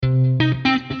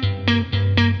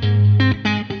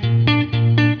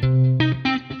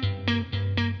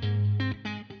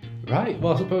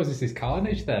Well, I suppose this is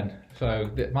carnage then. So,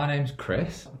 my name's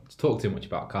Chris. Talk too much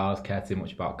about cars, care too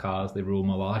much about cars. They rule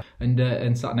my life.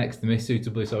 And sat next to me,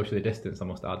 suitably socially distanced, I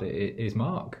must add, is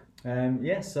Mark.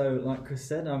 So like Chris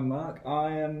said, I'm Mark.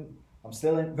 I'm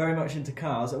still very much into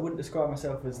cars. I wouldn't describe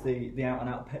myself as the out and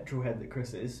out petrol head that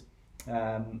Chris is.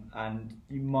 And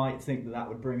you might think that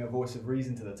would bring a voice of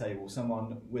reason to the table,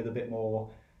 someone with a bit more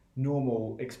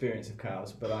normal experience of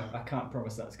cars, but I can't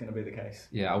promise that's going to be the case.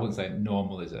 Yeah, I wouldn't say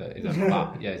normal is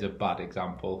a bad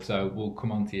example. So we'll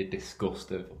come on to your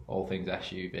disgust of all things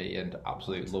SUV and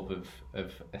absolute love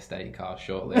of estate cars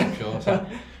shortly, I'm sure. So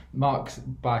Mark's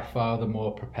by far the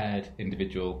more prepared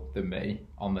individual than me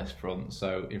on this front.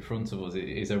 So in front of us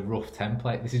is a rough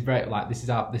template. This is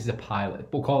this is a pilot.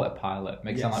 We'll call it a pilot.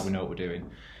 Make it sound like we know what we're doing.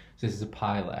 So this is a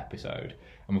pilot episode,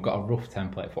 and we've got a rough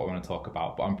template for what we want to talk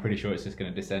about, but I'm pretty sure it's just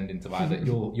going to descend into either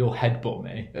you'll headbutt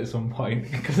me at some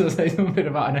point because I say something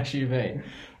about an SUV,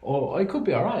 or it could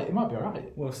be alright, it might be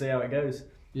alright. We'll see how it goes.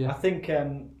 Yeah. I think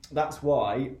that's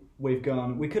why we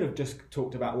could have just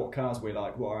talked about what cars we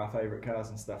like, what are our favourite cars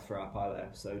and stuff for our pilot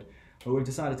episode, but we've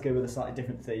decided to go with a slightly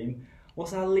different theme.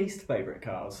 What's our least favourite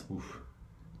cars? Oof.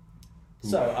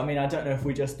 So, I mean, I don't know if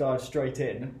we just dive straight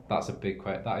in. That is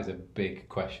a big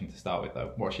question to start with,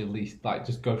 though. What's your least,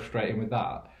 just go straight in with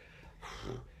that?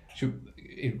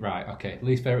 Right, okay.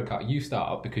 Least favourite car. You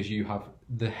start because you have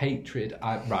the hatred.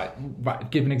 Right.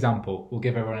 Give an example. We'll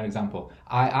give everyone an example.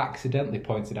 I accidentally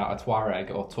pointed out a Touareg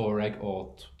or Touareg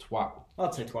or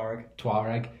I'd say Touareg.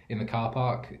 Touareg in the car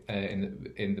park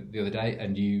in the other day,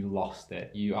 and you lost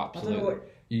it. You absolutely,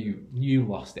 you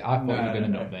lost it. I thought you were going to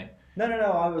nut me. No.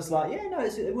 I was like,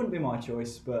 it wouldn't be my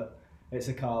choice, but it's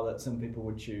a car that some people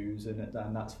would choose,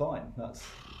 and that's fine.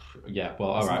 Yeah,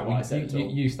 well, all right.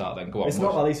 You start then. Go on. It's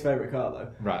not my least favourite car,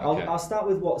 though. Right, okay. I'll start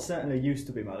with what certainly used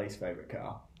to be my least favourite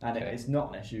car, and it's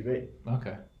not an SUV.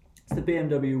 Okay. It's the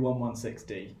BMW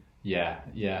 116D. Yeah,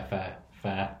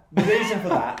 fair. The reason for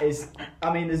that is,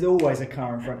 I mean, there's always a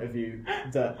car in front of you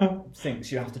that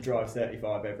thinks you have to drive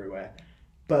 35 everywhere.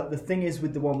 But the thing is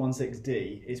with the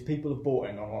 116D is people have bought it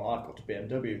and gone, well, I've got to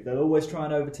BMW. They'll always try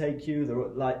and overtake you. They're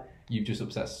like... You've just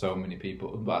upset so many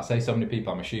people. But I say so many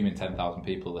people, I'm assuming 10,000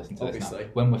 people listen to this now.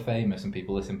 When we're famous and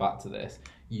people listen back to this,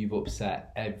 you've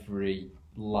upset every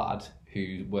lad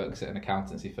who works at an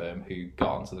accountancy firm who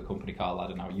got onto the company car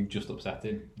ladder now. You've just upset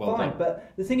him. Well Fine, done.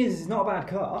 But the thing is, it's not a bad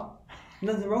car.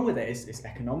 Nothing wrong with it. It's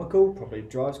economical, probably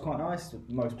drives quite nice.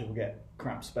 Most people get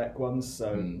crap spec ones,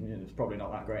 so it's probably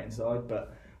not that great inside.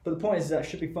 But the point is that it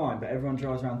should be fine, but everyone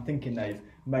drives around thinking they've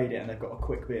made it and they've got a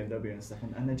quick BMW and stuff,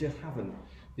 and they just haven't.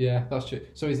 Yeah, that's true.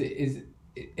 So it's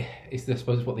I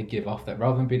suppose what they give off that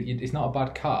rather than being, it's not a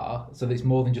bad car, so it's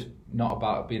more than just not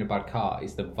about being a bad car,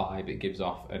 it's the vibe it gives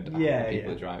off and how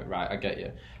people drive it. Right, I get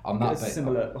you. On that it's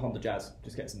similar Honda Jazz,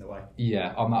 just gets in the way.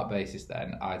 Yeah, on that basis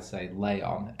then, I'd say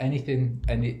Leon. Anyone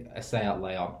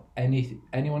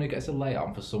who gets a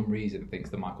Leon for some reason thinks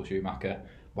the Michael Schumacher.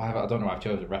 I don't know why I've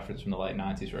chosen a reference from the late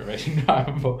 90s for a racing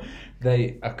driver, but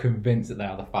they are convinced that they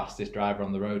are the fastest driver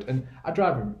on the road. And I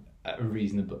drive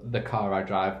the car I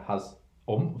drive has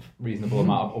reasonable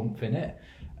amount of oomph in it,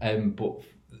 but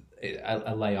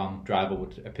a Leon driver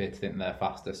would appear to think they're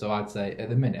faster. So I'd say at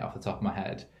the minute, off the top of my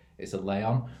head, it's a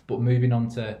Leon. But moving on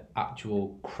to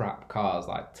actual crap cars,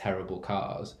 like terrible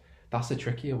cars, that's a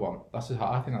trickier one. I think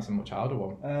that's a much harder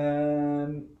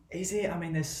one. Is it? I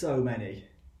mean, there's so many.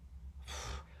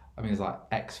 I mean, there's like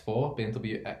X4,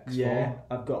 BMW X4. Yeah,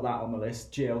 I've got that on the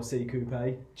list. GLC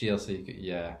Coupe.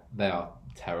 Yeah, they are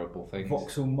terrible things.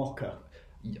 Vauxhall Mocha.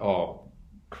 Oh,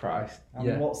 Christ.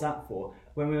 And what's that for?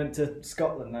 When we went to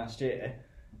Scotland last year,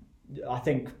 I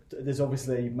think there's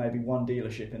obviously maybe one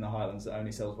dealership in the Highlands that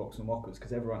only sells Vauxhall Mochas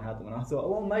because everyone had them. And I thought,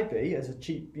 well, maybe as a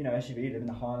cheap, SUV, you live in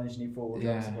the Highlands, you need four-wheel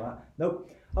drive, stuff like that.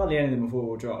 Nope, hardly any of them are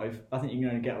four-wheel drive. I think you can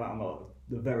only get that on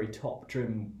the very top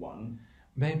trim one.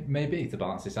 Maybe to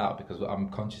balance this out, because I'm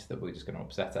conscious that we're just going to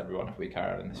upset everyone if we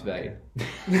carry on in this vein.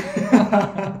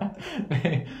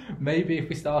 Maybe if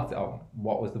we start it on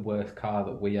what was the worst car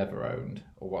that we ever owned,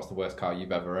 or what's the worst car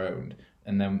you've ever owned,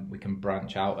 and then we can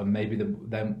branch out, and maybe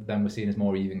then we're seen as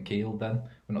more even keeled. Then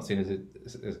we're not seen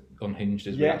as unhinged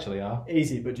as we actually are.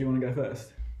 Easy, but do you want to go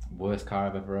first? Worst car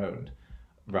I've ever owned.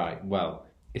 Right. Well,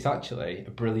 it's actually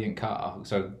a brilliant car.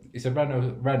 So it's a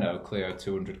Renault Clio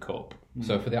 200 Cup.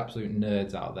 So for the absolute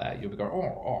nerds out there, you'll be going,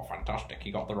 oh, fantastic,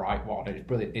 you got the right one. It's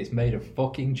brilliant. It's made of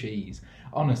fucking cheese.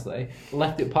 Honestly,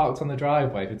 left it parked on the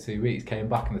driveway for 2 weeks, came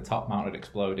back and the top mount had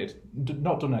exploded.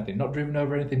 Not done anything, not driven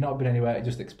over anything, not been anywhere, it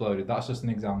just exploded. That's just an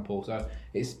example. So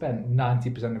it spent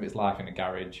 90% of its life in a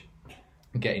garage.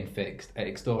 getting fixed at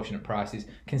extortionate prices.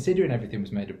 Considering everything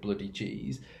was made of bloody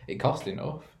cheese, it cost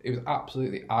enough. It was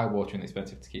absolutely eye-wateringly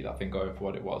expensive to keep that thing going for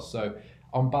what it was. So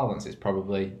on balance, it's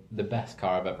probably the best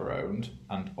car I've ever owned,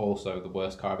 and also the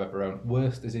worst car I've ever owned.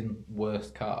 Worst as in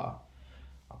worst car.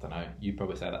 I don't know. You'd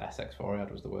probably say that SX4 I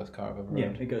had was the worst car I've ever owned. Yeah,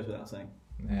 it goes without saying.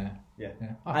 Yeah.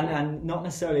 And not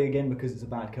necessarily again because it's a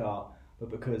bad car,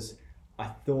 but because I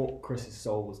thought Chris's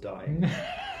soul was dying.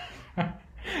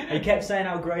 He kept saying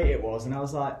how great it was, and I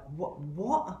was like,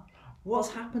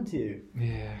 what's happened to you?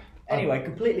 Yeah. Anyway,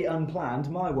 completely unplanned,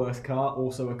 my worst car,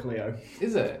 also a Clio.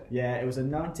 Is it? Yeah, it was a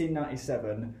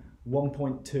 1997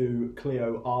 1.2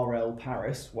 Clio RL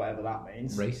Paris, whatever that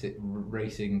means.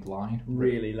 Racing line.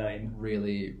 Really lame.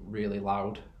 Really, really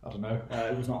loud. I don't know.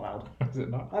 It was not loud. Is it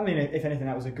not? I mean, if anything,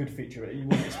 that was a good feature. You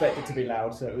wouldn't expect it to be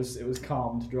loud, so it was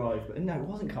calm to drive. But no, it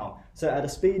wasn't calm. So it had a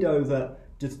speedo that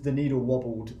just the needle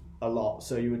wobbled a lot,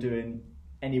 so you were doing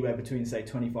anywhere between, say,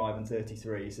 25 and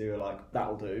 33, so you were like,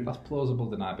 that'll do. That's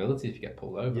plausible deniability if you get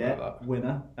pulled over like that.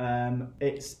 Winner. I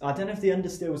don't know if the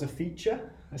understeer was a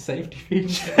feature. A safety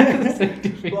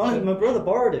feature. Well, my brother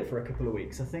borrowed it for a couple of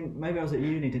weeks. I think maybe I was at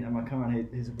uni, didn't have my car, and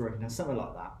his had broken down, something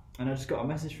like that. And I just got a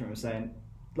message from him saying,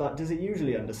 like, does it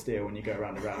usually understeer when you go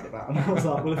around a roundabout? And I was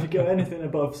like, well, if you go anything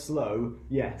above slow,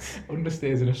 yes.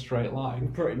 Understeers in a straight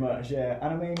line. Pretty much, yeah.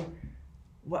 And I mean,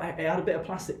 well, it had a bit of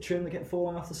plastic trim that kept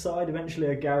falling off the side. Eventually,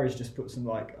 a garage just put some,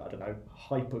 like, I don't know,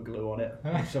 hyper glue on it,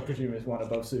 which I presume is one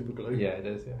above super glue. Yeah, it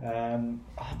is, yeah.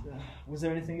 Was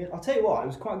there anything good? I'll tell you what, it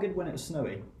was quite good when it was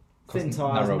snowy. Thin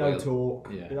tyres, no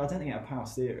torque. Yeah. I don't think it had power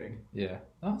steering. Yeah,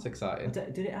 that's exciting.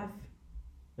 Did it have...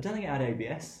 I don't think it had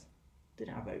ABS. Did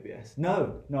it have ABS?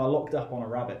 No, I locked up on a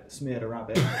rabbit, smeared a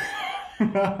rabbit.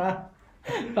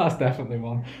 That's definitely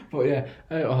one. But yeah,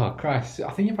 oh Christ,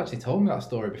 I think you've actually told me that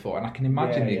story before, and I can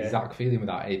imagine the exact feeling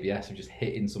without ABS of just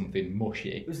hitting something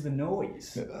mushy. It was the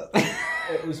noise.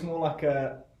 It was more like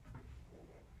a...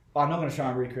 I'm not going to try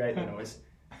and recreate the noise.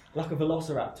 Like a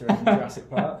velociraptor in Jurassic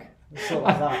Park. Sort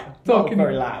of like that. Not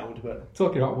very loud, but...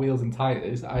 Talking about wheels and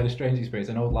tyres, I had a strange experience.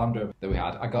 An old Land Rover that we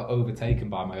had, I got overtaken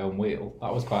by my own wheel.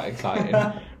 That was quite exciting.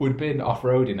 We'd been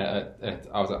off-roading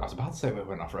I was about to say we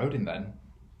went off-roading then.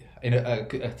 In a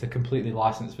completely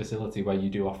licensed facility where you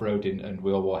do off-roading, and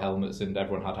we all wore helmets and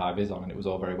everyone had high-vis on, and it was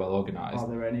all very well organised. Are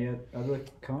there any other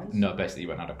kinds? No, basically you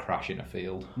went and had a crash in a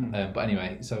field. But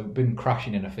anyway, so been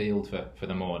crashing in a field for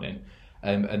the morning,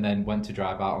 and then went to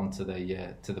drive out onto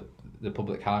the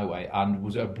public highway and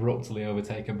was abruptly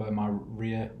overtaken by my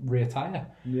rear tyre.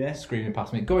 Yeah. Screaming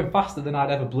past me, going faster than I'd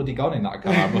ever bloody gone in that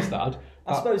car, I must add.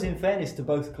 I suppose in fairness to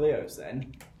both Clios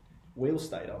then, wheels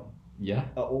stayed on. Yeah.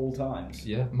 At all times.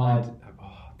 Yeah.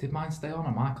 Did mine stay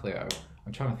on my Clio?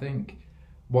 I'm trying to think.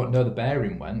 The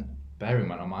bearing went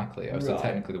on my Clio, so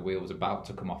technically the wheel was about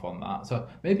to come off on that. So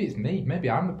maybe it's me. Maybe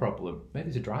I'm the problem. Maybe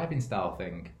it's a driving style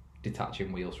thing,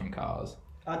 detaching wheels from cars.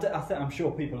 I'm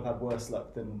sure people have had worse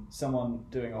luck than someone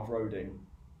doing off-roading,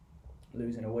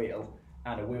 losing a wheel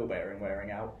and a wheel bearing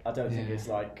wearing out. I don't think it's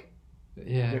like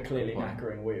you're clearly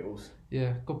knackering wheels.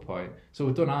 Yeah, good point. So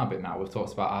we've done our bit now. We've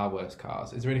talked about our worst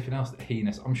cars. Is there anything else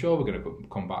heinous? I'm sure we're going to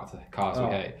come back to cars we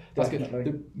hate. That's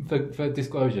good. For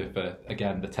disclosure, for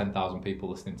again the 10,000 people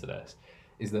listening to this,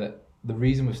 is that the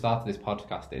reason we've started this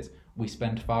podcast is we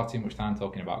spend far too much time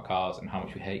talking about cars and how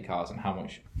much we hate cars and how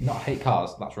much not hate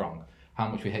cars. That's wrong. How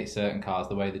much we hate certain cars,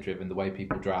 the way they're driven, the way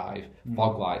people drive,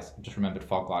 fog lights. Just remembered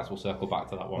fog lights. We'll circle back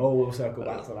to that one. Oh, we'll circle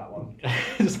back to that one.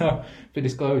 So, for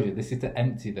disclosure, this is to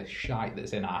empty the shite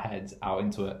that's in our heads out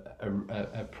into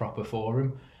a proper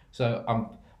forum. So, I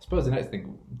suppose the next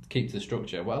thing, keep to the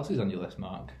structure. What else is on your list,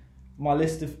 Mark? My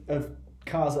list of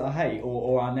cars that I hate,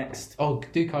 or our next... Oh,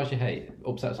 do cars you hate?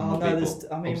 Upset some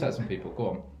people. Upset some people. Go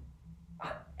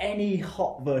on. Any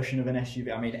hot version of an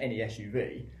SUV. I mean, any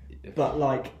SUV. But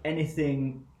like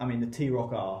anything, I mean, the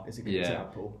T-Roc R is a good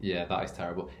example. Yeah, that is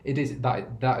terrible. It is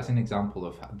that is an example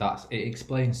of it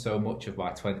explains so much of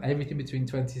everything between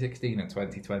 2016 and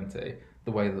 2020.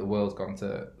 The way that the world's gone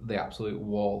to the absolute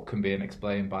wall can be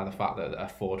explained by the fact that a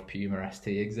Ford Puma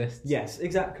ST exists. Yes,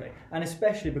 exactly, and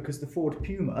especially because the Ford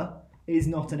Puma is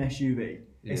not an SUV.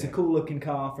 It's a cool looking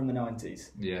car from the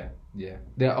 90s. Yeah.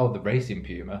 The racing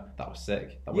Puma, that was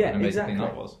sick. That was an amazing thing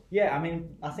that was. Yeah, I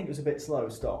mean, I think it was a bit slow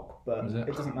stock, but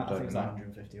it doesn't matter. I think it's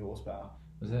 150 horsepower.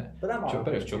 Was it? But that might have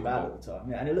been too bad at the time.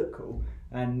 Yeah, and it looked cool.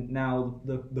 And now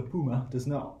the Puma does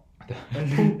not.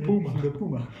 The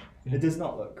Puma. It does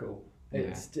not look cool.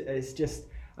 It's just,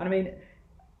 and I mean,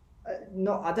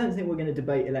 I don't think we're going to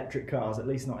debate electric cars, at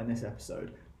least not in this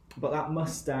episode. But that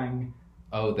Mustang.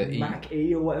 Oh, the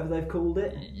Mach-E or whatever they've called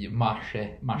it.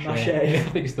 Mach-E. I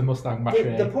think it's the Mustang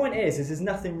Mach-E. The point is there's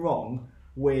nothing wrong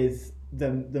with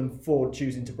than Ford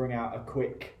choosing to bring out a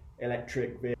quick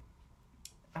electric vehicle.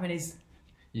 I mean, is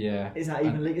that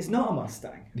even legal? It's not a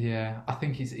Mustang. Yeah, I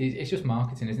think it's just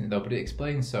marketing, isn't it, though? But it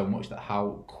explains so much that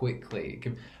how quickly it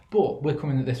can... But we're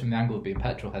coming at this from the angle of being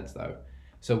petrol heads, though.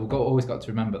 So we've always got to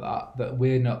remember that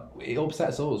we're not... It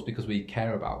upsets us because we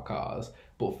care about cars,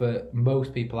 but for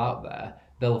most people out there,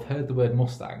 they'll have heard the word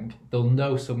Mustang. They'll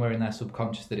know somewhere in their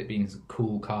subconscious that it means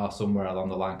cool car somewhere along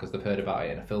the line because they've heard about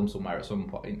it in a film somewhere at some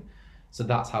point. So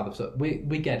that's how we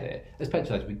get it. As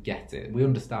petrol heads, we get it. We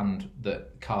understand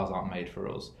that cars aren't made for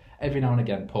us. Every now and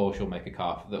again, Porsche will make a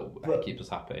car that keeps us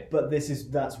happy. But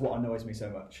that's what annoys me so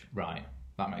much. Right,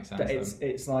 that makes sense. But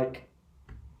it's like,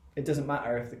 it doesn't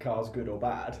matter if the car's good or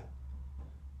bad.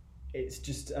 It's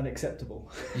just unacceptable.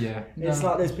 Yeah. It's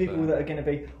like there's people that are going to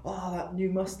be, oh, that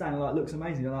new Mustang looks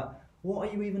amazing. You're like, what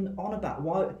are you even on about?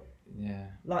 Why? Yeah.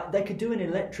 Like, they could do an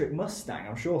electric Mustang.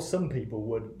 I'm sure some people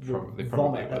would They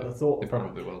vomit at the thought of They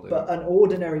probably will do. But an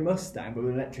ordinary Mustang with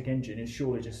an electric engine is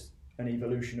surely just an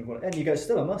evolution of what... And you go,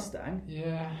 still a Mustang.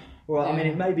 Yeah. Well, I mean,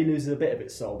 it maybe loses a bit of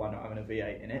its soul by not having a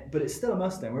V8 in it, but it's still a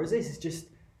Mustang, whereas this is just...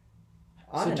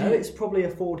 I don't know, it's probably a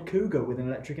Ford Cougar with an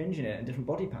electric engine in it and different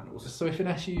body panels. So if an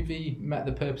SUV met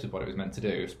the purpose of what it was meant to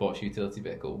do, a sports utility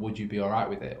vehicle, would you be alright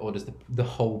with it? Or does the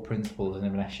whole principle of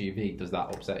an SUV, does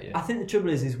that upset you? I think the trouble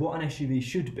is what an SUV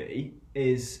should be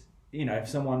is, you know, if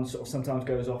someone sort of sometimes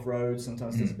goes off-road,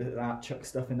 sometimes does a bit of that, chucks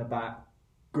stuff in the back,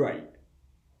 great.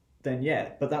 Then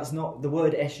yeah, but that's not... The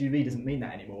word SUV doesn't mean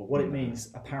that anymore. What it means,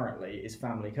 apparently, is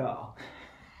family car,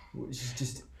 which is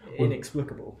just...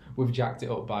 inexplicable. We've jacked it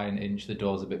up by an inch. The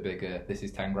door's a bit bigger. This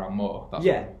is 10 grand more.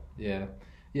 Yeah.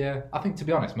 I think, to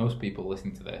be honest, most people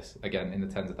listening to this, again in the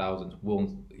tens of thousands,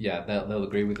 they'll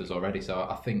agree with us already. So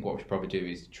I think what we should probably do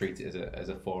is treat it as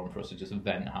a forum for us to just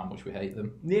vent how much we hate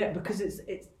them. Yeah, because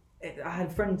I had a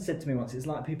friend said to me once, it's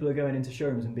like people are going into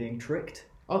showrooms and being tricked.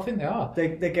 Oh, I think they are.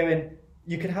 They're going,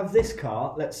 you can have this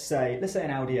car. Let's say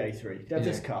an Audi A3. You can have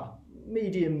this car,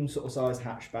 medium sort of size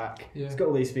hatchback. Yeah. It's got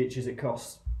all these features. It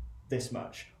costs this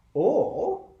much.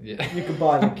 Or you can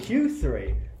buy the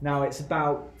Q3. Now it's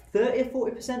about 30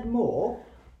 or 40% more.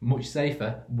 Much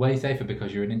safer, way safer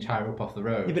because you're an inch higher up off the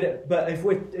road. Yeah, but if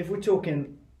we're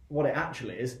talking what it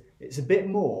actually is, it's a bit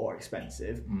more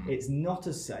expensive. It's not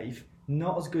as safe,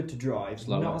 not as good to drive,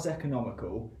 Slower. Not as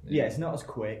economical. Yeah, it's not as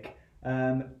quick.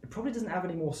 It probably doesn't have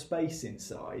any more space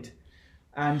inside.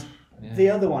 And the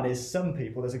other one is some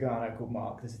people, there's a guy I know called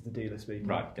Mark, this is the dealer speaking.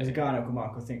 Right. There's a guy I know called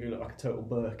Mark who think he look like a total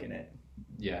Burke in it.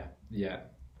 Yeah.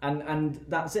 And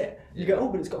that's it. You go,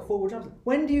 but it's got four-wheel drive.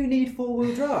 When do you need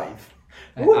four-wheel drive?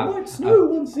 It might snow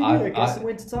once a year, get some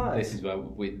winter tyres.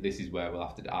 This is where we'll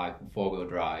have to... four-wheel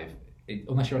drive,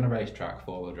 unless you're on a racetrack,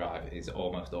 four-wheel drive is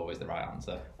almost always the right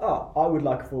answer. Oh, I would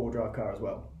like a four-wheel drive car as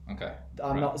well. Okay.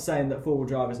 I'm not saying that four-wheel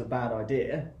drive is a bad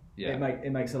idea. Yeah.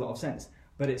 It makes a lot of sense.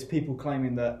 But it's people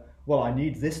claiming that, well, I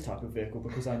need this type of vehicle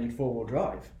because I need four-wheel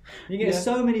drive. You get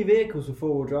so many vehicles with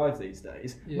four-wheel drive these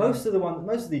days. Yeah. Most of the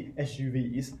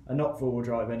SUVs are not four-wheel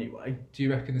drive anyway. Do you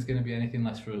reckon there's going to be anything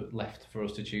left for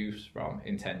us to choose from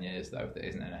in 10 years, though, that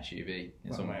isn't an SUV?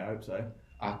 I hope so.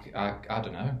 I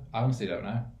don't know. I honestly don't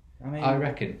know. I mean, I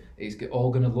reckon it's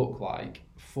all going to look like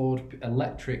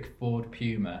electric Ford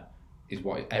Puma is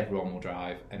what everyone will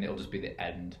drive, and it'll just be the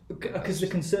end. Because the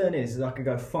concern is I could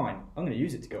go, fine, I'm going to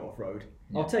use it to go off-road.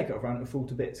 Yeah. I'll take it off-road and full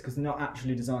to bits, because they're not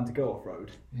actually designed to go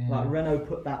off-road. Yeah. Like Renault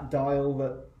put that dial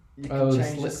that you can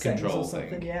change the settings control or something.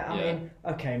 thing. Yeah, I mean,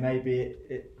 okay, maybe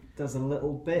it does a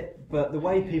little bit, but the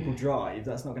way people drive,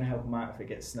 that's not going to help them out if it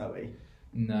gets snowy.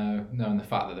 No, and the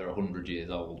fact that they're 100 years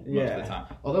old most of the time.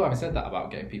 Although having said that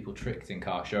about getting people tricked in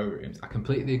car showrooms, I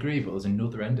completely agree, but there's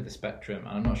another end of the spectrum,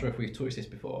 and I'm not sure if we've touched this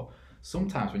before.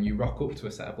 Sometimes when you rock up to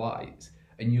a set of lights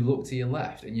and you look to your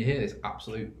left and you hear this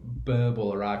absolute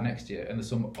burble arrive next to you, and there's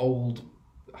some old,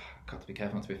 got to be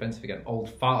careful not to be offensive again, old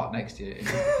fart next to you.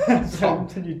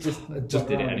 You just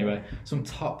did it anyway. Some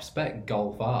top spec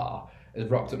Golf R has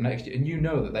rocked up next to you, and you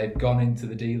know that they've gone into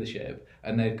the dealership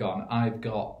and they've gone, I've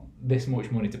got this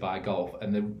much money to buy a Golf,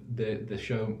 and the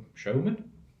showman?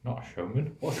 Not a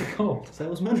showman. What's it called?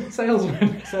 Salesman?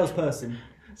 Salesperson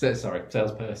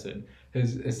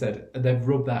has said, they've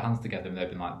rubbed their hands together and they've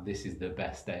been like, this is the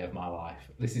best day of my life.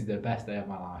 This is the best day of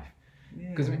my life.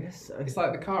 Because it's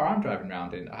like the car I'm driving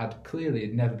around in had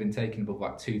never been taken above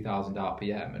like 2,000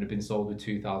 RPM and had been sold with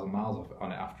 2,000 miles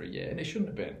on it after a year, and it shouldn't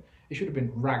have been. It should have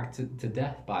been ragged to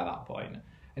death by that point,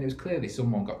 and it was clearly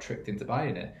someone got tricked into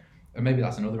buying it, and maybe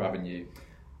that's another avenue.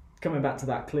 Coming back to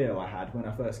that Clio I had when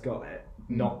I first got it,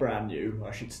 not brand new,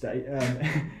 I should state,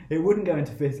 it wouldn't go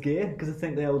into fifth gear because I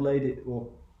think the old lady,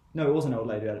 no, it was an old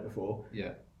lady who had it before.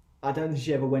 Yeah. I don't think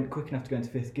she ever went quick enough to go into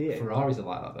fifth gear. Ferraris are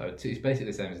like that though. It's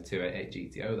basically the same as a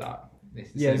 288 GTO. That.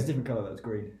 It's it's a different colour. That was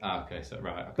green. Ah, okay, so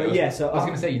right. Okay. But I was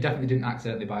going to say you definitely didn't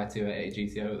accidentally buy a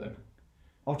 288 GTO then.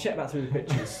 I'll check back through the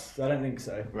pictures. I don't think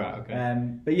so. Right. Okay.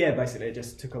 But yeah, basically, it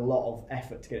just took a lot of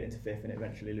effort to get it into fifth, and it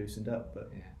eventually loosened up. But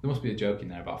yeah. There must be a joke in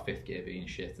there about fifth gear being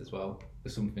shit as well.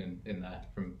 There's something in there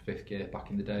from fifth gear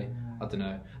back in the day. I don't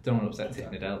know. I don't want to upset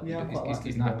Tick Liddell. Yeah,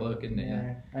 he's a nice bloke, isn't he?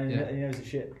 Yeah. And he knows his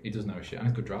shit. He does know his shit, and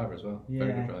he's a good driver as well. Yeah.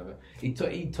 Very good driver. He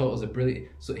taught us a brilliant.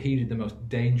 So he did the most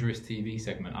dangerous TV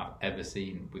segment I've ever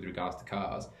seen with regards to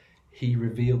cars. He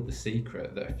revealed the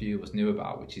secret that a few of us knew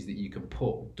about, which is that you can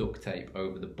put duct tape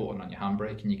over the button on your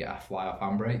handbrake and you get a fly-off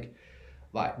handbrake.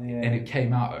 And it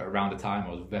came out at around a time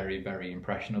I was very, very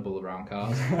impressionable around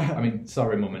cars. I mean,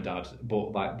 sorry, mum and dad,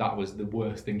 but that was the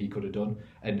worst thing he could have done.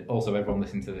 And also, everyone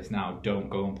listening to this now, don't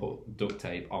go and put duct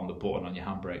tape on the button on your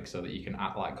handbrake so that you can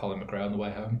act like Colin McRae on the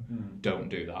way home. Don't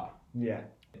do that. Yeah.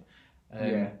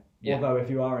 Yeah. Although if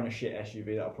you are in a shit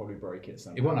SUV, that'll probably break it.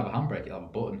 It won't have a handbrake; it'll have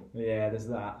a button. Yeah, there's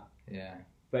that. Yeah.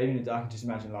 But even I can just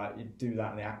imagine you do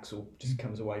that and the axle just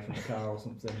comes away from the car or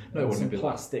something. No, it wouldn't some be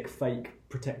plastic fake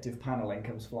protective panelling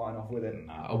comes flying off with it.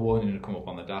 Nah, a warning to come up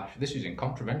on the dash. This is in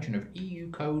contravention of EU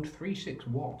Code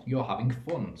 361. You're having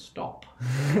fun. Stop.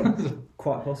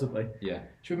 Quite possibly. Yeah.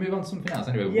 Should we move on to something else?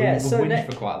 Anyway, yeah, we've whinged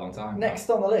for quite a long time. Next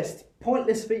on the list,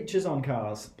 pointless features on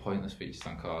cars. Pointless features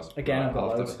on cars. Again, I've got I'll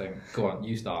have loads. to have a think. Go on,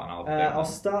 you start and I'll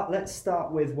start. Let's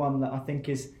start with one that I think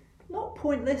is not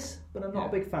pointless, but I'm not a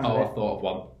big fan of it. I thought of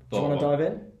one. Do you want to dive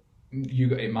in?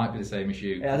 It might be the same as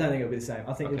you. Yeah, I don't think it'll be the same.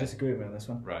 I think you'll disagree with me on this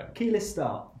one. Right. Keyless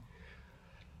start.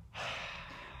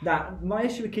 My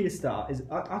issue with keyless start is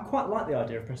I quite like the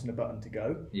idea of pressing a button to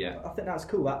go. Yeah. I think that's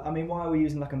cool. I mean, why are we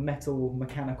using like a metal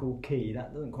mechanical key?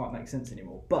 That doesn't quite make sense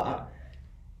anymore. But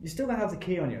you still gotta have the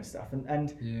key on you and stuff.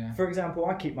 And for example,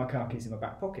 I keep my car keys in my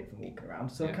back pocket from walking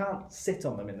around, so I can't sit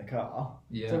on them in the car.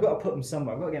 Yeah. So I've got to put them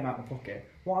somewhere. I've got to get them out of my pocket.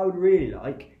 What I would really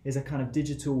like is a kind of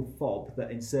digital fob that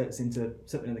inserts into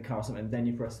something in the car or something, and then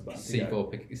you press the button.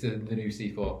 C4. It's the new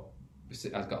C4.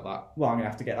 Has got that. Well, I'm gonna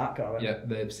have to get that car then. Yeah,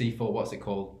 the C4. What's it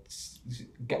called?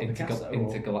 No,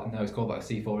 it's called like a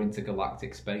C4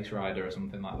 Intergalactic Space Rider or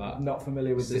something like that. Not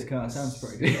familiar with this car. Sounds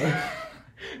pretty good.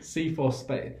 C4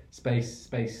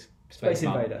 Space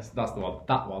Invaders. That's the one.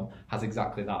 That one has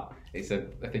exactly that. It's a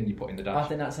thing you put in the dash. I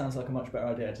think that sounds like a much better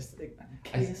idea. Just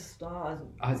keyless start.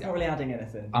 It's not really adding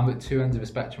anything. I'm at two ends of a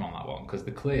spectrum on that one because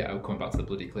the Clio, coming back to the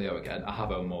bloody Clio again, I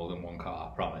have owned more than one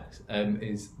car, I promise.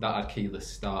 Is that had keyless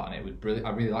start and it was brilliant.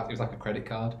 I really liked it. It was like a credit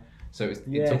card, so it was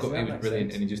brilliant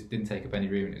sense. and it just didn't take up any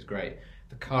room and it was great.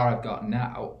 The car I've got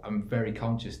now, I'm very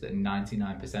conscious that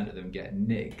 99% of them get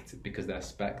nicked because they're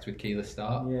specced with keyless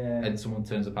start. Yeah. And someone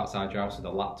turns up outside your house with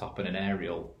a laptop and an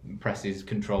aerial, presses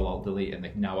Control-Alt-Delete, and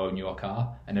they now own your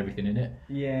car and everything in it.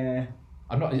 Yeah.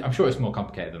 I'm sure it's more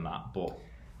complicated than that, but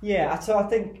yeah. So I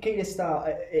think keyless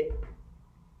start.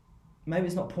 Maybe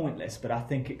it's not pointless, but I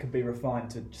think it could be refined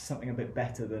to just something a bit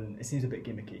better than. It seems a bit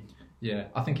gimmicky. Yeah,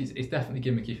 I think it's definitely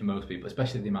gimmicky for most people,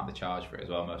 especially the amount they charge for it as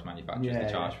well. Most manufacturers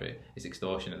they charge for it. It's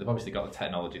extortionate. They've obviously got the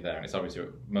technology there, and it's obviously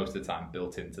most of the time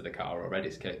built into the car already.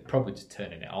 It's probably just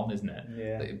turning it on, isn't it?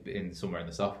 Yeah. In somewhere in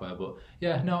the software, but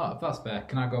yeah, no, that's fair.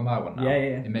 Can I go and buy one now?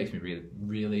 Yeah. It makes me really,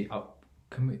 really. Are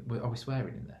we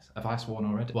swearing in this? Have I sworn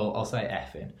already? Well, I'll say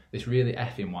effing. This really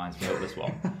effing winds me up. This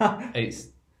one. It's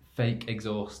fake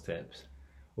exhaust tips.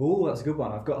 Oh, that's a good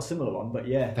one. I've got a similar one, but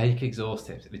yeah. Fake exhaust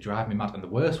tips, they drive me mad. And the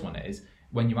worst one is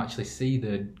when you actually see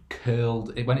the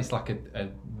curled, when it's like a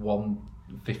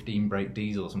 115 brake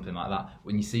diesel or something like that,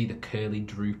 when you see the curly,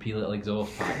 droopy little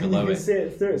exhaust pipe below you can see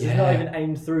it through. It's not even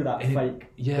aimed through that fake.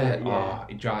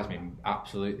 It drives me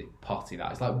absolutely potty.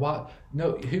 That it's like, what?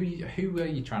 No, who are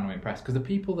you trying to impress? Because the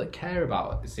people that care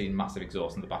about seeing massive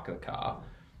exhaust in the back of the car,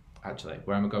 actually,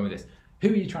 where am I going with this? Who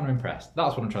are you trying to impress?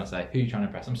 That's what I'm trying to say. Who are you trying to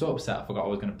impress? I'm so upset I forgot what I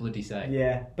was going to bloody say.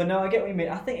 Yeah, but no, I get what you mean.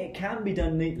 I think it can be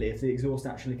done neatly if the exhaust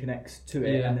actually connects to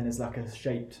it and then there's like a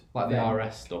shaped... Like the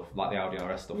RS stuff, like the Audi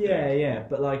RS stuff. Yeah.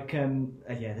 But like,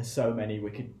 there's so many we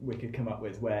could come up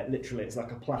with where literally it's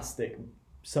like a plastic,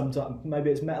 sometimes, maybe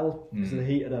it's metal because of the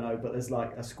heat, I don't know, but there's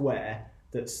like a square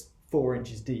that's 4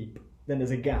 inches deep. Then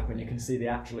there's a gap and you can see the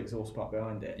actual exhaust pipe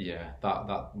behind it. Yeah,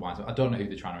 that winds up. I don't know who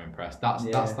they're trying to impress. That's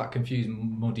that confused,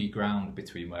 muddy ground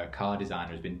between where a car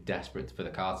designer has been desperate for the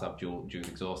car to have dual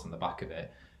exhaust on the back of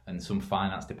it, and some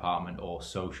finance department or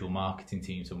social marketing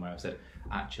team somewhere have said,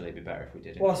 actually it'd be better if we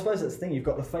did it. Well, I suppose that's the thing. You've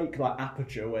got the fake like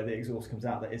aperture where the exhaust comes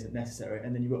out that isn't necessary,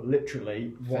 and then you've got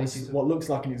literally what looks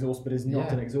like an exhaust but is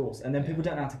not an exhaust. And then people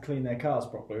don't know how to clean their cars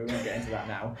properly. We won't get into that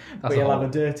now. But you'll have a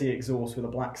dirty exhaust with a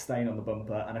black stain on the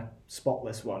bumper and a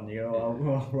spotless one. You go, oh,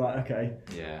 well, right, okay.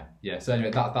 Yeah. So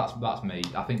anyway, that's me.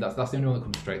 I think that's the only one that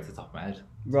comes straight to the top of my head.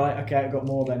 Right, okay, I've got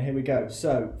more then. Here we go.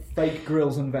 So, fake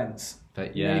grills and vents.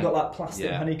 You've got that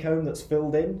plastic honeycomb that's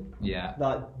filled in. Yeah.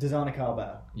 Like, design a car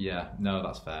better. Yeah, no,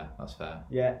 that's fair.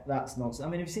 Yeah, that's nonsense. I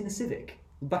mean, have you seen the Civic?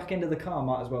 The back end of the car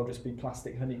might as well just be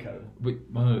plastic honeycomb.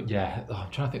 I'm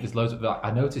trying to think. There's loads of.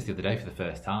 I noticed the other day for the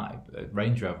first time, a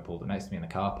Range Rover pulled up next to me in the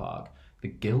car park. The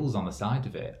gills on the side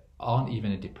of it aren't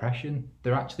even a depression.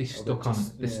 They're actually stuck on.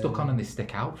 They're stuck on and they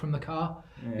stick out from the car.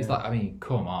 Yeah. It's like, I mean,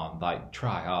 come on, like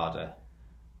try harder.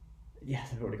 Yeah,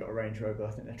 they've already got a Range Rover.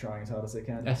 I think they're trying as hard as they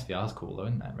can. SVR's cool though,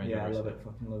 isn't it? Range I love it.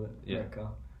 Fucking love it. Yeah. Great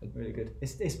car. Really good.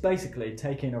 It's basically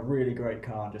taking a really great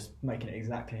car and just making it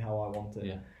exactly how I want it.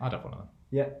 Yeah, I'd have one of them.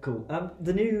 Yeah, cool.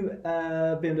 The new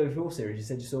BMW 4 Series, you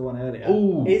said you saw one earlier.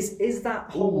 Ooh. Is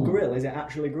that whole grille, is it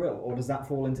actually grille, or does that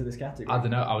fall into this category? I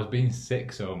don't know. I was being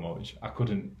sick so much, I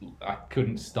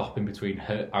couldn't stop in between.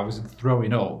 I was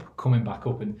throwing up, coming back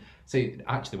up, and see.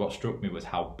 Actually, what struck me was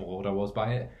how bored I was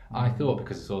by it. I thought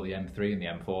because I saw the M3 and the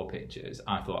M4 pictures,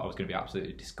 I thought I was going to be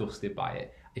absolutely disgusted by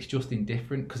it. It's just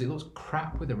indifferent because it looks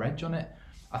crap with a reg on it.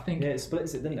 I think it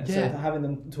splits it, doesn't it? Yeah. So having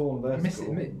them tall and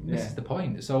vertical misses the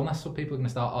point. So unless some people are going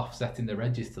to start offsetting the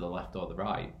redges to the left or the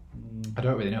right, I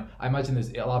don't really know. I imagine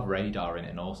it'll have radar in it,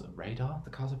 and also radar. The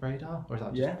cars have radar, or is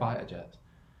that just fighter jets?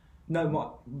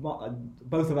 No,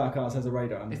 both of our cars has a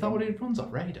radar. Is that what it runs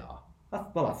off, radar?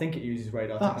 Well, I think it uses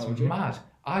radar technology. That's mad.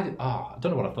 I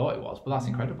don't know what I thought it was, but that's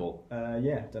incredible.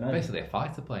 Don't know. Basically a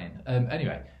fighter plane.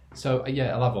 Anyway. So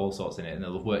I'll have all sorts in it, and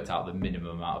they'll have worked out the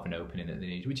minimum amount of an opening that they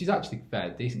need, which is actually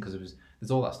fairly decent because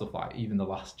there's all that stuff like even the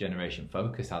last generation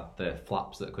Focus had the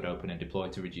flaps that could open and deploy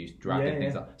to reduce drag and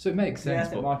things like that. So it makes sense. Yeah, I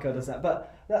think my car does that,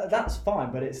 but that's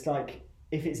fine. But it's like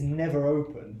if it's never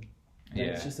open, then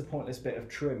it's just a pointless bit of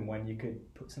trim when you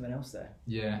could put something else there.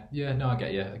 Yeah. No, I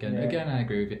get you. Again, I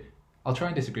agree with you. I'll try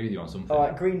and disagree with you on something. All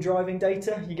right, green driving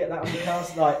data. You get that on your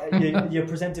cars. Like you're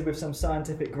presented with some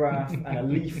scientific graph and a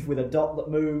leaf with a dot that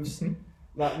moves.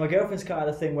 Like my girlfriend's car had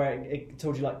a thing where it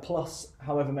told you like plus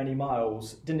however many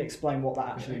miles. Didn't explain what that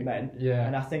actually meant. Yeah.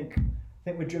 And I think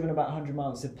we'd driven about 100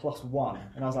 miles. It said +1,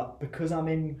 and I was like, because I'm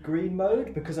in green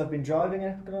mode, because I've been driving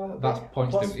it. It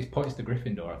points to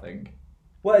Gryffindor, I think.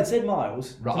 Well, it said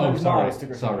miles. Right. So Sorry. Miles to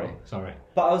Gryffindor. Sorry.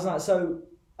 But I was like, so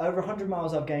over 100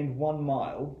 miles, I've gained 1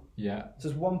 mile. Yeah. So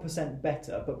it's 1%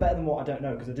 better, but better than what I don't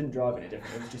know because I didn't drive any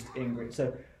different. It was just in green.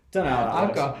 So don't know how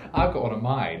that works. I've got one of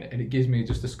mine, and it gives me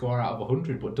just a score out of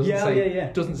 100, but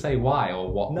doesn't say why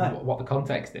or what the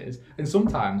context is. And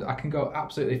sometimes I can go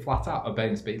absolutely flat out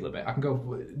obeying the speed limit. I can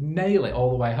go nail it all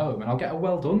the way home, and I'll get a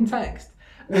well done text.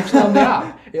 Literally on the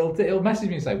app, it'll message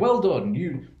me and say, "Well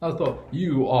done." I thought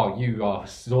you are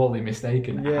sorely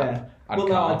mistaken. Yeah.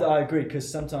 I agree because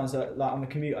sometimes like on the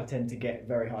commute I tend to get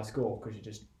very high score because you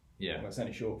just it's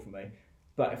only short for me.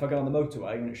 But if I go on the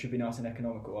motorway when it should be nice and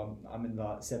economical, I'm in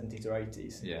like 70s or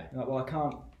 80s. Yeah. Like, well, I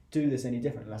can't do this any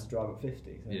different unless I drive at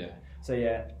 50. So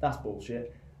that's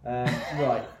bullshit.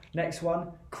 Right, next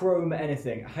one, chrome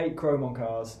anything. I hate chrome on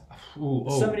cars.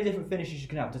 So many different finishes you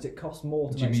can have. Does it cost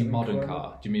more to make something modern chrome?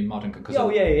 car? Do you mean modern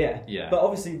car? Yeah. But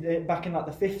obviously, back in like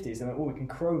the 50s, they went, we can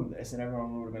chrome this, and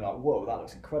everyone would have been like, whoa, that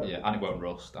looks incredible. Yeah, and it won't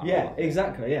rust.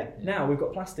 Exactly. Now we've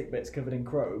got plastic bits covered in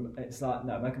chrome, and it's like,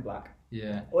 no, make them black.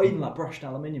 Yeah. Or even like brushed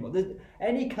aluminium.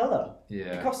 Any colour. Yeah.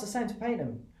 It costs the same to paint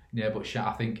them. Yeah, but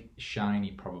I think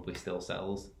shiny probably still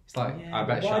sells. It's like, I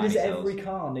bet why shiny does sells. every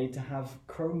car need to have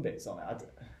chrome bits on it?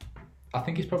 I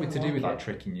think it's probably to do with like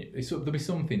tricking you. There'll be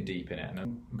something deep in it.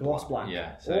 Gloss black.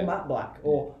 Yeah. Or matte black.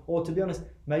 Or to be honest,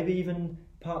 maybe even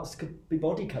parts could be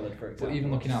body coloured, for example. But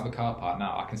even looking out the car park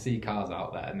now, I can see cars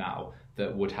out there now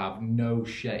that would have no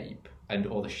shape,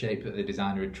 or the shape that the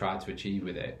designer had tried to achieve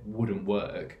with it wouldn't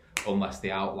work unless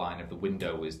the outline of the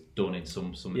window was done in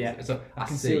some. Yeah. So I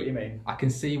can see what you mean. I can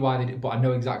see why they did, but I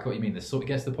know exactly what you mean. It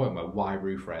gets to the point where why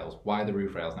roof rails? Why are the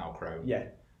roof rails now chrome? Yeah.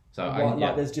 So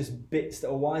there's just bits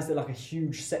or why is there like a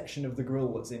huge section of the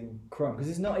grille that's in chrome? Because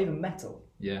it's not even metal.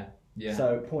 Yeah.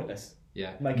 So pointless.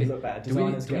 Yeah. Make it look better. Do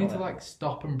we need to like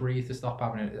stop and breathe to stop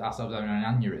ourselves having an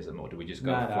aneurysm, or do we just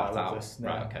go flat out?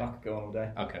 Right. Okay. I could go on all day.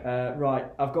 Okay. Right.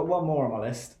 I've got one more on my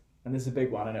list, and this is a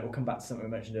big one, and it will come back to something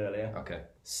we mentioned earlier. Okay.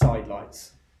 Side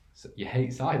lights. So you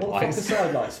hate side lights? What the fuck are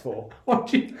side lights for?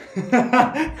 What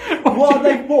are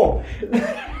they for?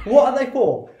 What are they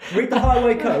for? Read the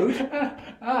highway code.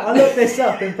 I looked this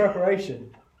up in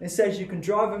preparation. It says you can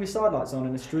drive with your side lights on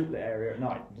in a street lit area at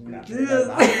night. You naturally know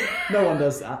that. No one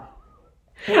does that.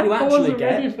 What you actually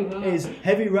get is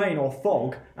heavy rain or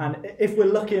fog, and if we're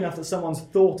lucky enough that someone's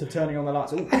thought of turning on the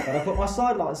lights, oh, better put my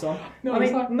side lights on. No, I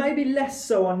mean, like... maybe less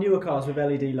so on newer cars with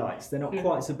LED lights. They're not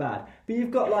quite so bad. But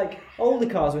you've got like older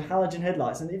cars with halogen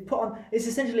headlights, and you put on, it's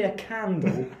essentially a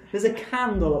candle. There's a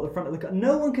candle at the front of the car.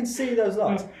 No one can see those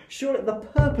lights. Surely the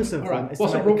purpose of them is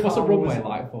what's to a make the what's a car runway visible.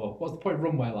 light for? What's the point of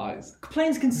runway lights?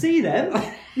 Planes can see them.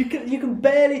 You can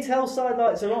barely tell side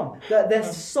lights are on. Their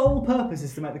sole purpose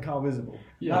is to make the car visible.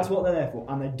 Yeah. That's what they're there for,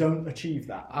 and they don't achieve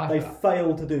that. They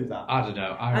fail to do that. I don't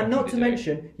know. And not to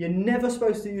mention, you're never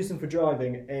supposed to use them for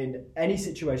driving in any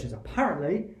situations,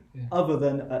 apparently, other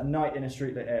than at night in a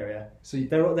street lit area. So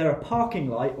they're a parking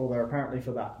light, or they're apparently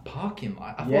for that. Parking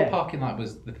light? I thought parking light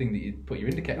was the thing that you put your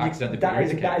indicator. Accidentally put your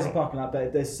indicator. That is a parking light,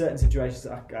 but there's certain situations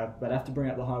that I'd have to bring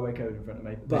up the highway code in front of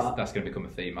me. But that's going to become a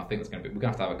theme. I think we're going to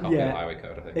have to have a copy of the highway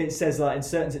code. I think it says like in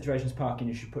certain situations, parking,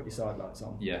 you should put your side lights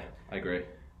on. Yeah, I agree.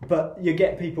 But you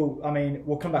get people, I mean,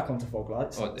 we'll come back onto fog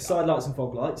lights. Side lights and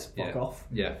fog lights, fuck off.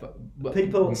 Yeah.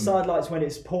 People, side lights when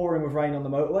it's pouring with rain on the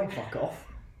motorway, fuck off.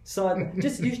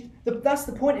 That's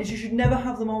the point, is you should never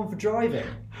have them on for driving.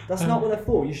 That's not what they're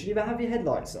for. You should either have your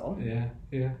headlights on.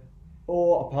 Yeah.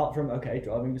 Or apart from,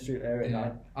 driving the street area at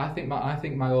night. I think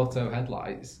my auto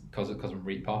headlights, because I'm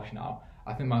really posh now,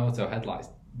 I think my auto headlights,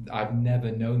 I've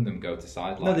never known them go to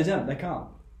side lights. No, they don't. They can't.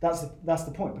 That's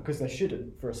the point, because they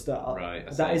shouldn't for a start. Right.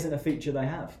 That isn't a feature they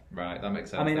have. Right, that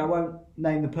makes sense. I mean, I won't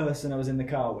name the person I was in the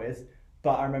car with,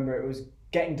 but I remember it was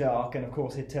getting dark, and of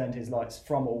course he'd turned his lights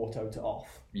from auto to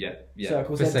off. Yeah. So of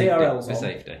course their DRLs for on.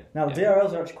 safety. Now the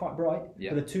DRLs are actually quite bright,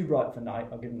 but they're too bright for night.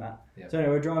 I'll give them that. Yeah. So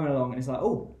anyway, we're driving along, and it's like,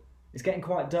 oh, it's getting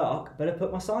quite dark. Better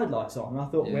put my side lights on. And I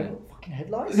thought, we haven't got fucking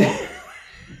headlights on.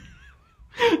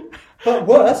 But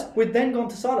worse, we'd then gone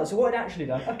to side lights. So what he'd actually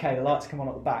done, the lights come on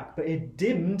at the back, but he'd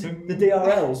dimmed the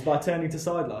DRLs by turning to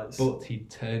side lights. But he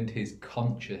turned his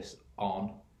conscious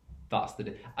on. That's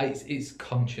the... It's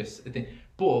conscious thing.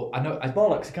 But I know...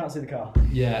 Bollocks, you can't see the car.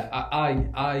 Yeah,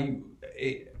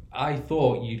 I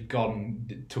thought you'd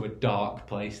gone to a dark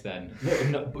place then.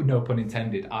 No pun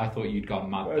intended. I thought you'd gone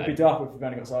mad then. It'd be dark if we've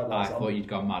only got side lights I on. thought you'd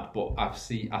gone mad, but I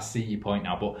see your point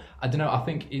now. But I don't know, I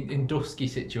think in dusky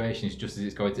situations, just as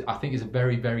it's going to... I think it's a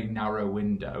very, very narrow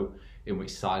window in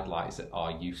which side lights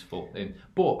are useful.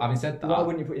 But having said that... Why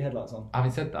wouldn't you put your headlights on?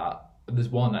 Having said that, there's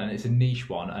one, and it's a niche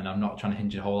one, and I'm not trying to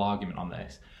hinge a whole argument on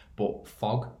this, but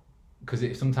fog. Because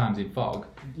sometimes in fog...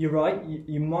 You're right,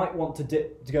 you might want to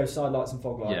go side lights and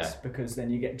fog lights, because then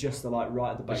you get just the light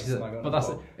right at the base.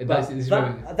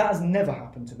 That has never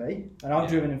happened to me, and I've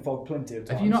driven in fog plenty of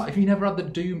times. Have you never had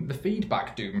the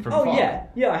feedback doom from fog? Oh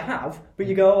yeah, I have. But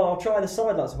you go, I'll try the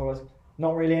side lights and fog lights.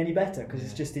 Not really any better, because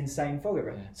it's just insane fog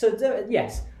everywhere. So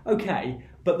yes, okay,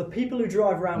 but the people who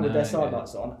drive around with their side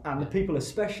lights on, and the people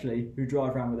especially who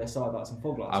drive around with their side lights and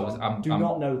fog lights on, do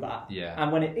not know that. Yeah.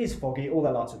 And when it is foggy, all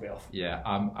their lights will be off. Yeah,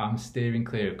 I'm steering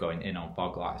clear of going in on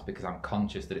fog lights, because I'm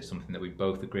conscious that it's something that we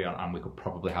both agree on, and we could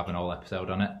probably have an whole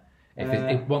episode on it. We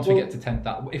get to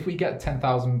 10,000, if we get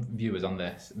 10,000 viewers on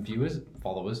this,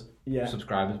 followers,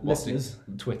 subscribers, listeners,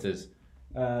 Twitters,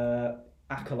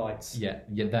 acolytes. Yeah,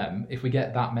 them. If we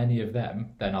get that many of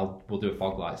them, then we'll do a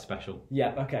fog light special.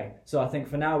 Yeah, okay. So I think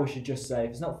for now we should just say,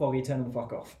 if it's not foggy, turn them the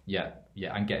fuck off. Yeah,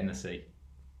 and get in the sea.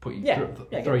 Throw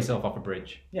yourself off a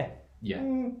bridge. Yeah. Yeah.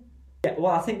 Yeah,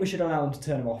 well, I think we should allow them to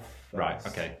turn them off first. Right,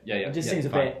 okay. Yeah. It just seems a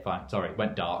bit... Fine, sorry. It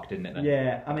went dark, didn't it then?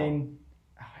 Yeah, I mean...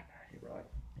 you're right.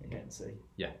 You can see.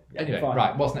 Yeah. Anyway,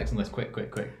 right, what's next on this? Quick.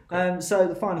 So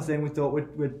the final thing, we thought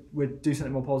we'd do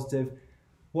something more positive.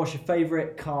 What's your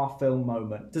favourite car film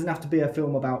moment? It doesn't have to be a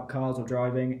film about cars or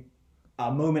driving.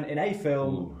 A moment in a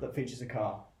film that features a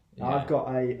car. Now, I've got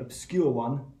a obscure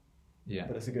one,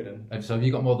 but it's a good one. So have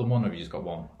you got more than one, or have you just got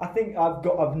one? I think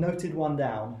I've noted one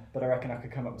down, but I reckon I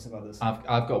could come up with some others. I've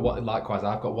got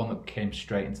one that came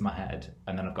straight into my head,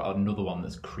 and then I've got another one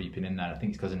that's creeping in there. I think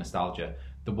it's because of nostalgia.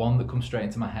 The one that comes straight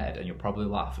into my head, and you'll probably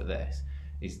laugh at this,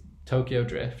 is Tokyo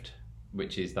Drift,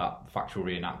 which is that factual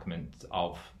reenactment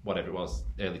of whatever it was,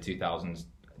 early 2000s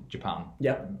Japan.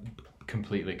 Yeah.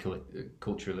 Completely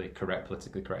culturally correct,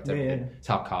 politically correct, everything. Yeah. It's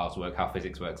how cars work, how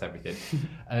physics works, everything.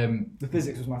 The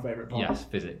physics was my favourite part. Yes,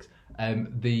 physics.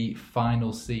 The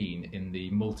final scene in the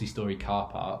multi-storey car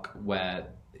park where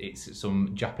it's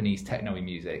some Japanese techno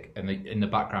music, and in the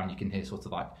background you can hear sort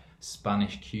of like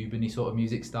Spanish Cuban-y sort of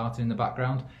music starting in the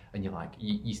background, and you're like,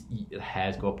 the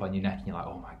hairs go up on your neck, and you're like,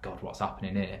 oh my god, what's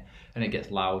happening here? And it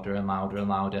gets louder and louder and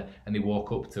louder, and they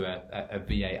walk up to a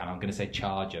V8, and I'm going to say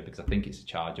Charger because I think it's a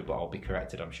Charger, but I'll be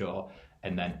corrected, I'm sure.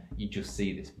 And then you just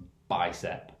see this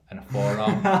bicep, and a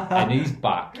forearm, and he's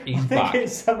back. He's I think back.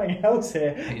 it's something else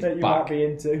here that you back. might be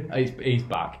into. He's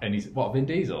back, and he's what, Vin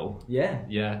Diesel? Yeah.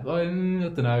 Yeah, well, I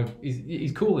don't know.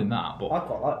 He's cool in that, but I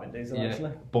quite like Vin Diesel,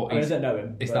 actually. But I don't know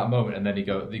him. It's but... that moment, and then they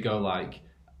go like,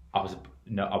 I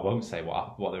won't say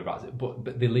what they're about to say,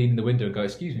 but they lean in the window and go,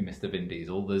 "Excuse me, Mr. Vin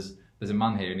Diesel, there's a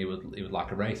man here, and he would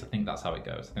like a race." I think that's how it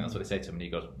goes. I think that's what they say to him, and he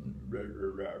goes,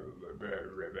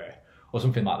 or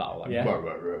something like that, or like,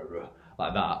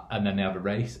 like that, and then they have a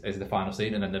race as the final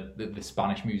scene, and then the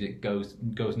Spanish music goes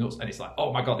nuts, and it's like,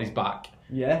 oh my god, he's back.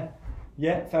 Yeah,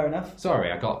 fair enough.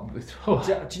 Sorry, I got. Do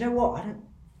you know what? I don't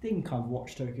think I've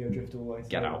watched Tokyo Drift all the way through.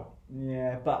 Get out.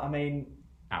 Yeah, but I mean,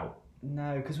 Out.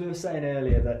 No, because we were saying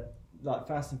earlier that like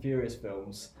Fast and Furious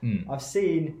films, I've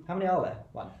seen, how many are there?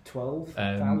 Like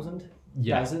 12,000?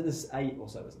 Yeah. There's 8 or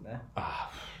so, isn't there?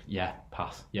 Yeah,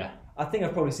 pass. Yeah. I think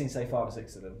I've probably seen, say, 5 or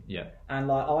 6 of them. Yeah. And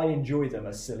like I enjoy them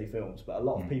as silly films, but a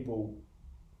lot of people,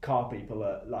 car people,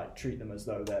 like treat them as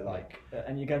though they're like,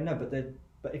 and you go, no,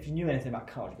 but if you knew anything about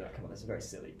cars, you'd be like, come on, this is very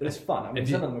silly. But it's fun. I mean,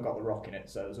 some of them have got The Rock in it,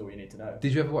 so that's all you need to know.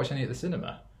 Did you ever watch any at the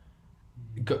cinema?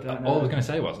 Don't know. All I was going to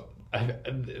say was,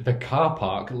 the car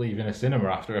park leaving a cinema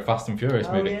after a Fast and Furious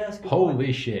movie. Yeah, that's a good Holy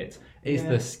point. shit. It's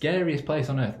the scariest place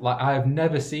on earth. Like, I have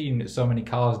never seen so many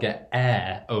cars get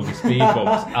air over speed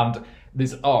bumps, and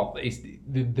it's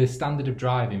the standard of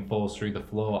driving falls through the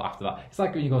floor after that. It's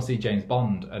like when you go and see James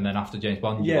Bond, and then after James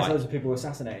Bond, Yeah, loads of people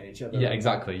assassinating each other. Yeah,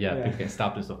 exactly. Yeah, people getting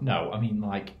stabbed and stuff. No, I mean,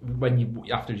 like, when you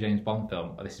after a James Bond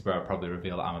film, this is where I probably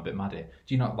reveal that I'm a bit maddy.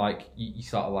 Do you not like you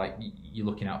sort of like you're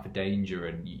looking out for danger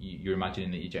and you're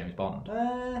imagining that you're James Bond?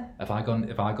 Have I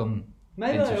gone?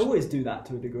 Maybe I always do that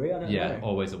to a degree. I don't know. Yeah,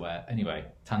 always aware. Anyway,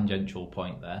 tangential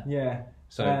point there. Yeah.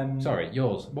 So sorry,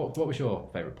 yours. What was your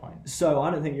favourite point? So I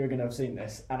don't think you're going to have seen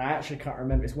this, and I actually can't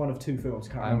remember. It's one of 2 films.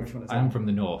 Can't remember which one it's. I'm from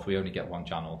the north. We only get one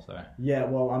channel, so. Yeah,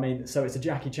 well, I mean, so it's a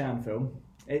Jackie Chan film.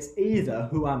 It's either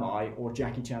Who Am I or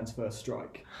Jackie Chan's First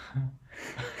Strike.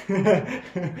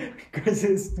 Because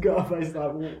it's got a face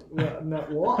like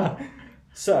what?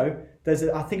 So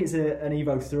I think it's an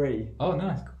Evo 3. Oh,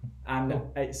 nice. And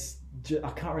it's.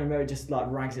 I can't remember. It just like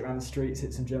rags it around the streets,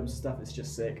 hits some jumps and stuff. It's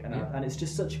just sick, and it's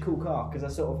just such a cool car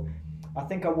because I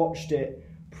think I watched it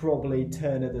probably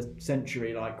turn of the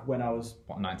century, like when I was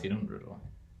 1900 or?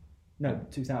 No,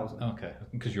 2000. Okay,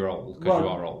 because you're old. Because you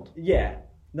are old. Yeah,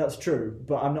 that's true,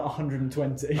 but I'm not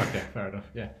 120. Okay, fair enough.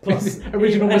 Yeah. Plus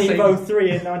original Evo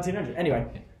 3 in 1900. Anyway,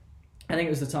 I think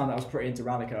it was the time that I was pretty into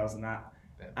rally cars and that,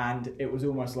 and it was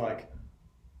almost like.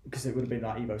 Because it would have been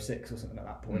like Evo 6 or something at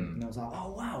that point. And I was like,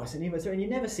 oh wow, it's an Evo 3. And you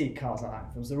never see cars like that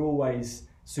in films. They're always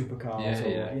supercars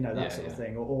or that sort of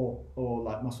thing. Or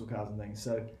like muscle cars and things.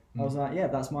 So I was like, yeah,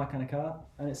 that's my kind of car.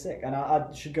 And it's sick. And I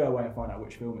should go away and find out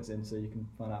which film it's in so you can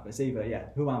find out. But it's either,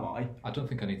 Who Am I? I don't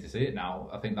think I need to see it now.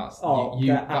 I think that's...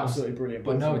 they're absolutely brilliant.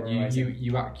 But no,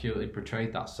 you accurately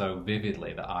portrayed that so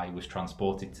vividly that I was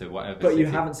transported to whatever But city. you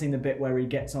haven't seen the bit where he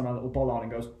gets on a little bollard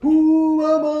and goes, who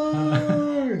am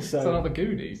I? So not the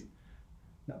Goonies?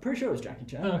 No, pretty sure it was Jackie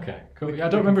Chan. Okay, cool. Yeah, I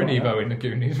don't remember an Evo in the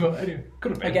Goonies, but anyway,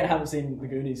 could have been. Again, I haven't seen the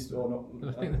Goonies or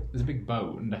not. I think there's a big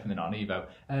boat and definitely not an Evo.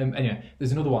 Anyway,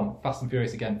 there's another one, Fast and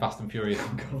Furious again, Fast and Furious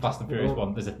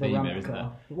 1. There's a theme here, isn't there?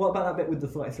 What about that bit with the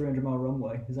 300-mile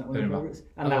runway? Is that one of your favourites?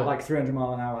 And that like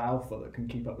 300-mile-an-hour Alpha that can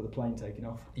keep up with the plane taking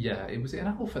off. Yeah, was it an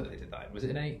Alpha that they did that? Was it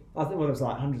an 8? I think it was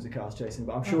like hundreds of cars chasing,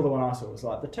 but I'm sure the one I saw was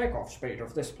like the takeoff speed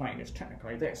of this plane is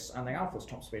technically this, and the Alpha's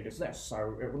top speed is this,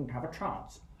 so it wouldn't have a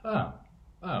chance.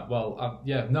 Oh, well,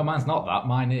 no, mine's not that.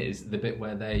 Mine is the bit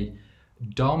where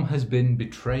Dom has been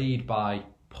betrayed by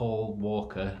Paul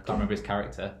Walker. I can't remember his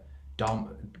character.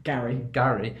 Gary.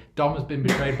 Dom has been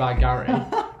betrayed by Gary,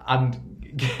 and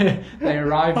they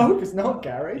arrive. I hope it's not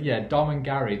Gary. Yeah, Dom and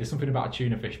Gary. There's something about a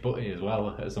tuna fish butty as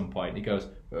well at some point. He goes,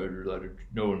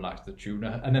 no one likes the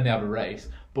tuna, and then they have a race.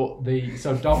 But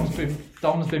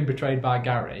Dom's been betrayed by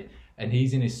Gary. And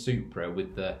he's in his Supra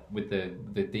with the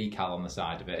decal on the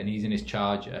side of it, and he's in his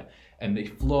Charger, and he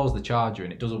floors the Charger,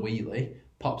 and it does a wheelie,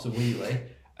 pops a wheelie,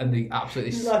 and they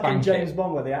absolutely spank like in James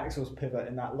Bond where the axles pivot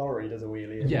in that lorry does a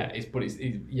wheelie. Yeah,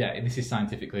 this is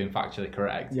scientifically and factually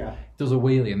correct. Yeah, does a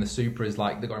wheelie, and the Supra is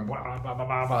like they're going blah, blah, blah,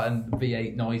 blah, blah, and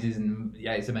V8 noises, and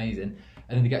it's amazing.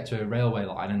 And then they get to a railway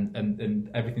line, and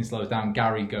everything slows down.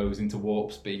 Gary goes into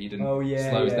warp speed and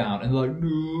slows down, and they're like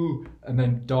no, and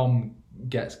then Dom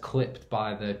gets clipped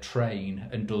by the train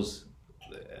and does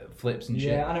flips and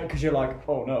shit. Yeah, I know, because you're like,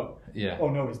 oh no. Yeah. Oh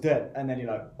no, he's dead. And then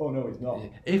you're like, oh no, he's not.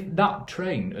 If that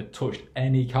train had touched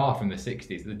any car from the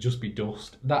 60s, there'd just be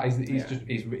dust.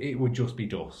 It would just be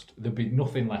dust. There'd be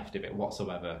nothing left of it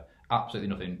whatsoever. absolutely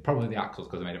nothing. Probably the axles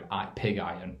because they're made of pig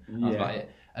iron. That's Yeah. about it.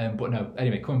 But no,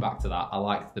 anyway, coming back to that, I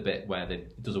liked the bit where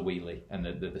it does a wheelie and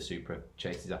the Supra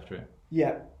chases after it.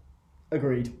 Yeah,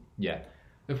 agreed. Yeah.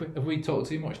 Have we talked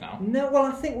too much now? No, well,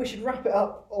 I think we should wrap it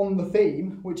up on the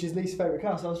theme, which is least favourite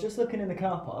car. So I was just looking in the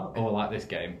car park. Oh, I like this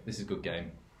game. This is a good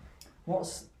game.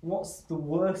 What's the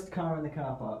worst car in the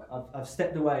car park? I've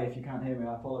stepped away. If you can't hear me,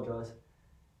 I apologise.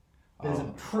 There's a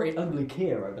pretty ugly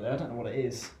Kia over there. I don't know what it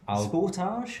is.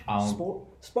 Sportage?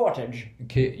 Sportage.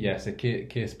 Kia, yes, a Kia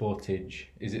Sportage.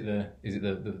 Is it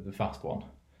the fast one?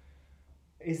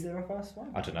 Is there a fast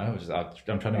one? I don't know.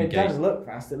 I'm trying to It engage. does look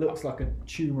fast. It looks like a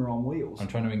tumour on wheels. I'm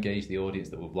trying to engage the audience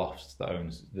that we've lost that own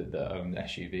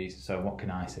SUVs. So what can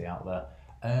I see out there?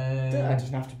 That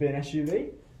doesn't have to be an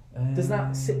SUV. Does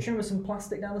that Citroen with some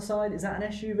plastic down the side? Is that an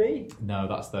SUV? No,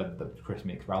 that's the Chris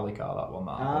Meeks rally car. That one.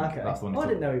 Okay. That's the one. I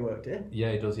didn't know he worked here.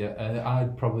 Yeah, he does. Yeah,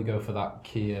 I'd probably go for that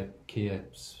Kia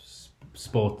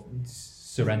Sport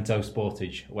Sorento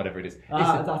Sportage, whatever it is.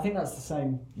 I think that's the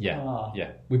same. Yeah,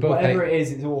 yeah. We both whatever it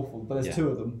is, it's awful. But there's two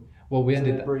of them. Well, we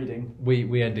ended breeding.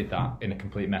 We ended that in a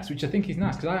complete mess, which I think is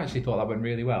nice because I actually thought that went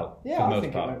really well. Yeah, for the I most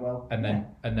think part. it went well.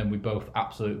 And then we both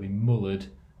absolutely mullered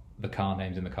the car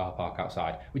names in the car park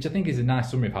outside, which I think is a nice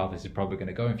summary of how this is probably going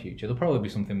to go in future. There'll probably be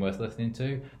something worth listening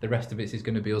to. The rest of it is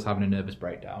going to be us having a nervous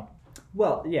breakdown.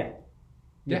 Well, yeah.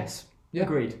 Yes. Yeah.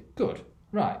 Agreed. Good.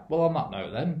 Right. Well, on that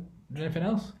note then, anything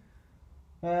else?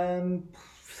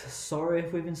 Sorry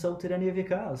if we've insulted any of your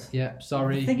cars. Yeah,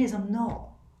 sorry. The thing is, I'm not.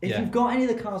 If Yeah. you've got any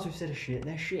of the cars we've said are shit,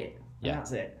 they're shit. And Yeah.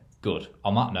 that's it. Good.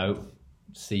 On that note,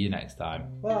 see you next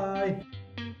time. Bye.